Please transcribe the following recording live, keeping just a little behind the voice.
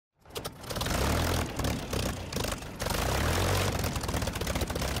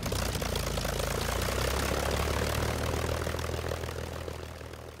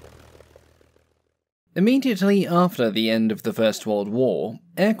Immediately after the end of the First World War,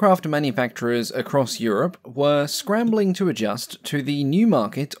 aircraft manufacturers across Europe were scrambling to adjust to the new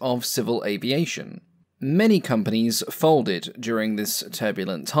market of civil aviation. Many companies folded during this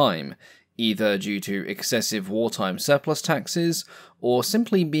turbulent time, either due to excessive wartime surplus taxes or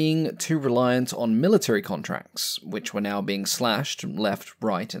simply being too reliant on military contracts, which were now being slashed left,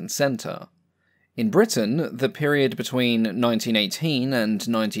 right, and centre. In Britain, the period between 1918 and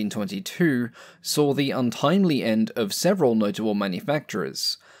 1922 saw the untimely end of several notable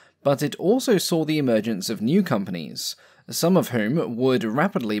manufacturers, but it also saw the emergence of new companies, some of whom would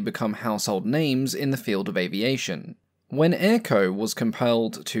rapidly become household names in the field of aviation. When Airco was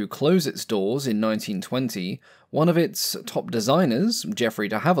compelled to close its doors in 1920, one of its top designers, Geoffrey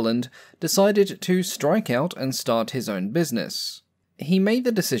De Havilland, decided to strike out and start his own business. He made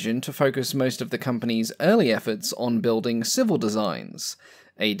the decision to focus most of the company's early efforts on building civil designs,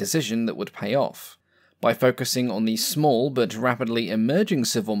 a decision that would pay off. By focusing on the small but rapidly emerging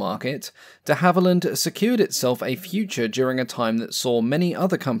civil market, De Havilland secured itself a future during a time that saw many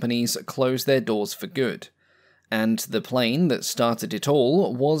other companies close their doors for good. And the plane that started it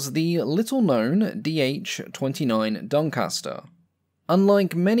all was the little-known DH.29 Doncaster.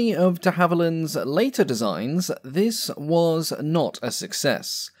 Unlike many of De Havilland's later designs, this was not a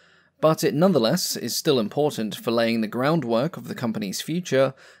success, but it nonetheless is still important for laying the groundwork of the company's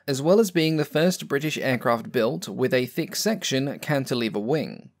future, as well as being the first British aircraft built with a thick-section cantilever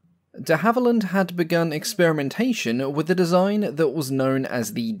wing. De Havilland had begun experimentation with a design that was known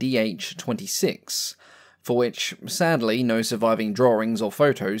as the DH-26, for which, sadly, no surviving drawings or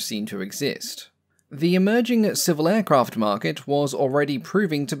photos seem to exist. The emerging civil aircraft market was already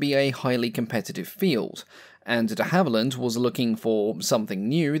proving to be a highly competitive field, and De Havilland was looking for something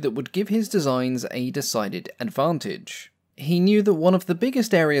new that would give his designs a decided advantage. He knew that one of the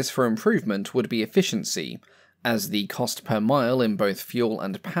biggest areas for improvement would be efficiency, as the cost per mile in both fuel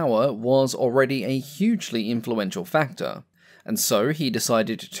and power was already a hugely influential factor, and so he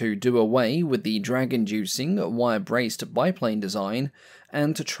decided to do away with the drag-inducing, wire-braced biplane design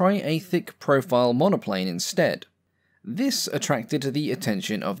and to try a thick-profile monoplane instead. This attracted the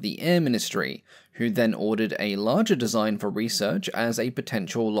attention of the Air Ministry, who then ordered a larger design for research as a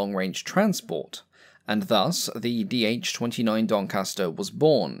potential long-range transport, and thus the DH-29 Doncaster was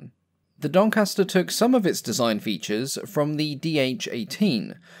born. The Doncaster took some of its design features from the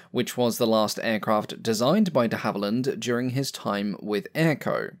DH-18, which was the last aircraft designed by De Havilland during his time with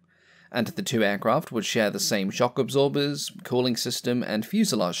Airco, and the two aircraft would share the same shock absorbers, cooling system, and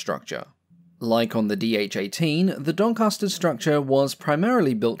fuselage structure. Like on the DH-18, the Doncaster's structure was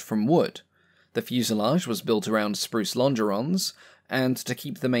primarily built from wood. The fuselage was built around spruce longerons, and to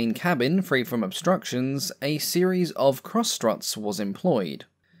keep the main cabin free from obstructions, a series of cross struts was employed.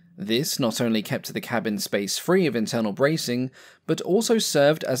 This not only kept the cabin space free of internal bracing, but also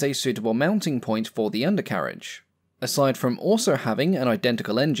served as a suitable mounting point for the undercarriage. Aside from also having an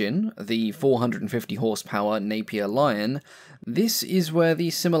identical engine, the 450 horsepower Napier Lion, this is where the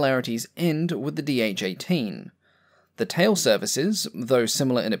similarities end with the DH-18. The tail surfaces, though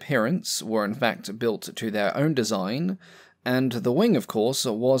similar in appearance, were in fact built to their own design, and the wing, of course,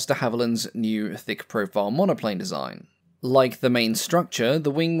 was De Havilland's new thick-profile monoplane design. Like the main structure,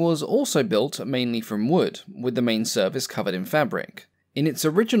 the wing was also built mainly from wood, with the main surface covered in fabric. In its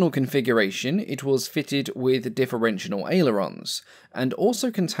original configuration, it was fitted with differential ailerons, and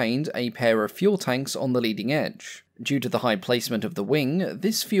also contained a pair of fuel tanks on the leading edge. Due to the high placement of the wing,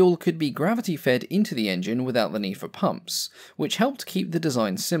 this fuel could be gravity-fed into the engine without the need for pumps, which helped keep the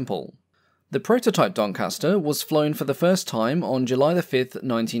design simple. The prototype Doncaster was flown for the first time on July 5,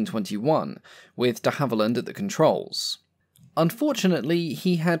 1921, with De Havilland at the controls. Unfortunately,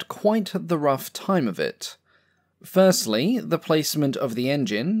 he had quite the rough time of it. Firstly, the placement of the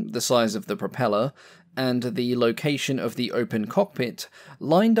engine, the size of the propeller, and the location of the open cockpit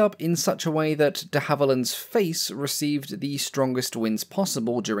lined up in such a way that De Havilland's face received the strongest winds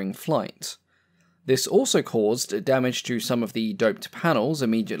possible during flight. This also caused damage to some of the doped panels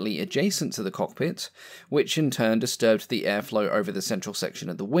immediately adjacent to the cockpit, which in turn disturbed the airflow over the central section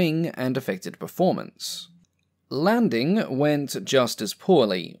of the wing and affected performance. Landing went just as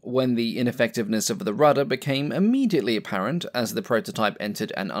poorly, when the ineffectiveness of the rudder became immediately apparent as the prototype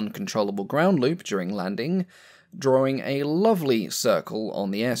entered an uncontrollable ground loop during landing, drawing a lovely circle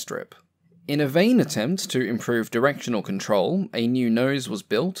on the airstrip. In a vain attempt to improve directional control, a new nose was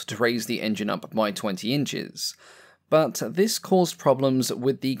built to raise the engine up by 20 inches, but this caused problems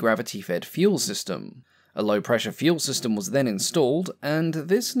with the gravity-fed fuel system. A low-pressure fuel system was then installed, and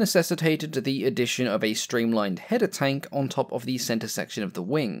this necessitated the addition of a streamlined header tank on top of the center section of the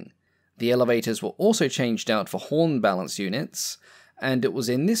wing. The elevators were also changed out for horn balance units, and it was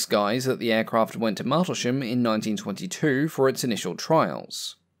in this guise that the aircraft went to Martlesham in 1922 for its initial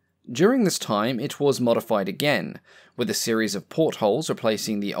trials. During this time, it was modified again, with a series of portholes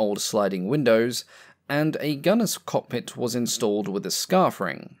replacing the old sliding windows, and a gunner's cockpit was installed with a scarf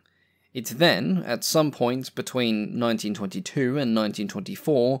ring. It then, at some point between 1922 and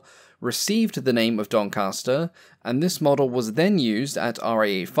 1924, received the name of Doncaster, and this model was then used at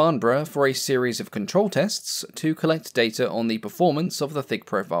RAE Farnborough for a series of control tests to collect data on the performance of the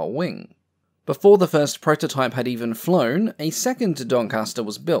thick-profile wing. Before the first prototype had even flown, a second Doncaster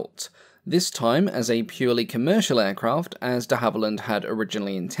was built, this time as a purely commercial aircraft as De Havilland had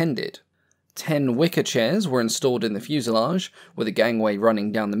originally intended. 10 wicker chairs were installed in the fuselage, with a gangway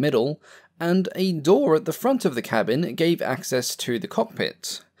running down the middle, and a door at the front of the cabin gave access to the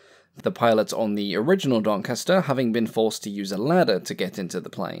cockpit, the pilot on the original Doncaster having been forced to use a ladder to get into the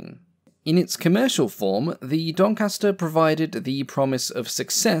plane. In its commercial form, the Doncaster provided the promise of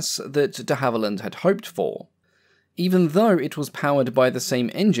success that De Havilland had hoped for. Even though it was powered by the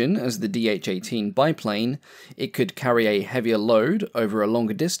same engine as the DH-18 biplane, it could carry a heavier load over a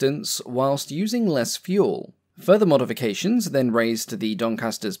longer distance whilst using less fuel. Further modifications then raised the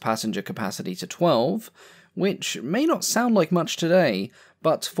Doncaster's passenger capacity to 12, which may not sound like much today,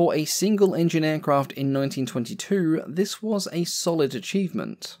 but for a single-engine aircraft in 1922, this was a solid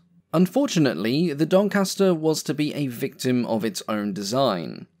achievement. Unfortunately, the Doncaster was to be a victim of its own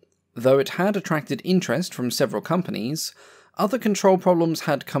design. Though it had attracted interest from several companies, other control problems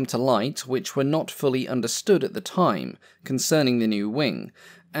had come to light which were not fully understood at the time concerning the new wing,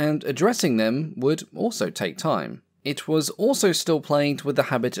 and addressing them would also take time. It was also still plagued with the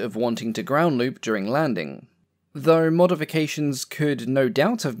habit of wanting to ground loop during landing. Though modifications could no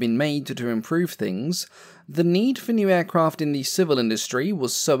doubt have been made to improve things, the need for new aircraft in the civil industry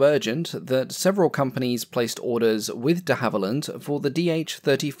was so urgent that several companies placed orders with De Havilland for the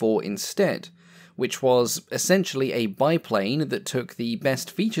DH-34 instead, which was essentially a biplane that took the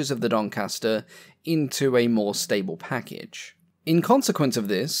best features of the Doncaster into a more stable package. In consequence of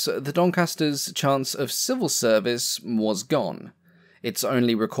this, the Doncaster's chance of civil service was gone. Its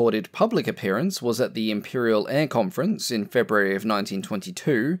only recorded public appearance was at the Imperial Air Conference in February of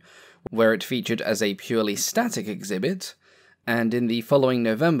 1922, where it featured as a purely static exhibit, and in the following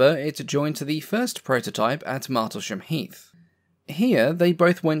November it joined the first prototype at Martlesham Heath. Here they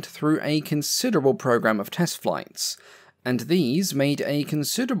both went through a considerable program of test flights, and these made a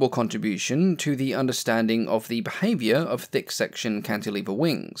considerable contribution to the understanding of the behaviour of thick-section cantilever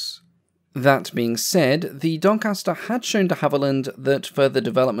wings. That being said, the Doncaster had shown De Havilland that further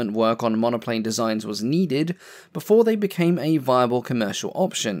development work on monoplane designs was needed before they became a viable commercial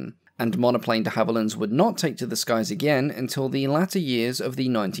option, and monoplane De Havillands would not take to the skies again until the latter years of the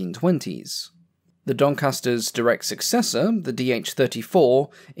 1920s. The Doncaster's direct successor, the DH-34,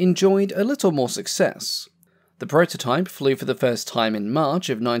 enjoyed a little more success. The prototype flew for the first time in March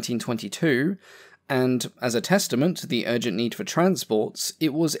of 1922, and, as a testament to the urgent need for transports,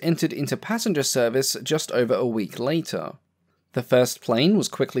 it was entered into passenger service just over a week later. The first plane was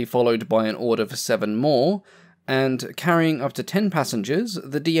quickly followed by an order for 7 more, and carrying up to 10 passengers,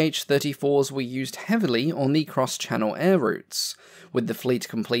 the DH-34s were used heavily on the cross-channel air routes, with the fleet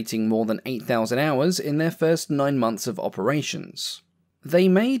completing more than 8,000 hours in their first 9 months of operations. They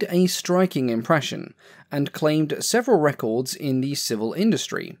made a striking impression, and claimed several records in the civil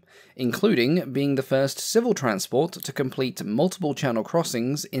industry, including being the first civil transport to complete multiple channel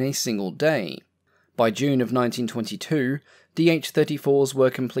crossings in a single day. By June of 1922, DH-34s were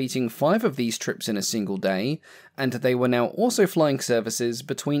completing 5 of these trips in a single day, and they were now also flying services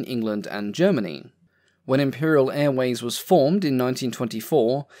between England and Germany. When Imperial Airways was formed in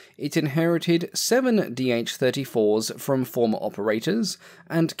 1924, it inherited 7 DH-34s from former operators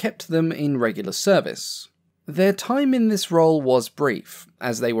and kept them in regular service. Their time in this role was brief,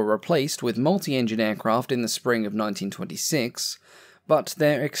 as they were replaced with multi-engine aircraft in the spring of 1926, but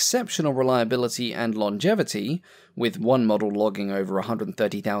their exceptional reliability and longevity, with one model logging over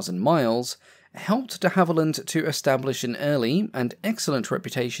 130,000 miles, helped De Havilland to establish an early and excellent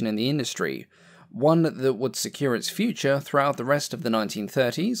reputation in the industry, one that would secure its future throughout the rest of the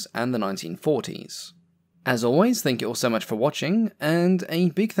 1930s and the 1940s. As always, thank you all so much for watching, and a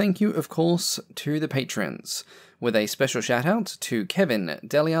big thank you, of course, to the patrons, with a special shout out to Kevin,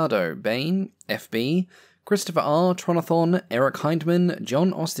 Deliardo, Bain, FB, Christopher R, Tronathon, Eric Hindman,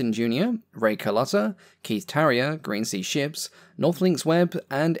 John Austin Jr., Ray Carlotta, Keith Tarrier, Green Sea Ships, Northlinks Web,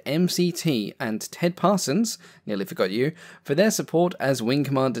 and MCT, and Ted Parsons, nearly forgot you, for their support as Wing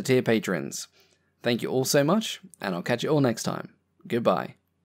Commander tier patrons. Thank you all so much, and I'll catch you all next time. Goodbye.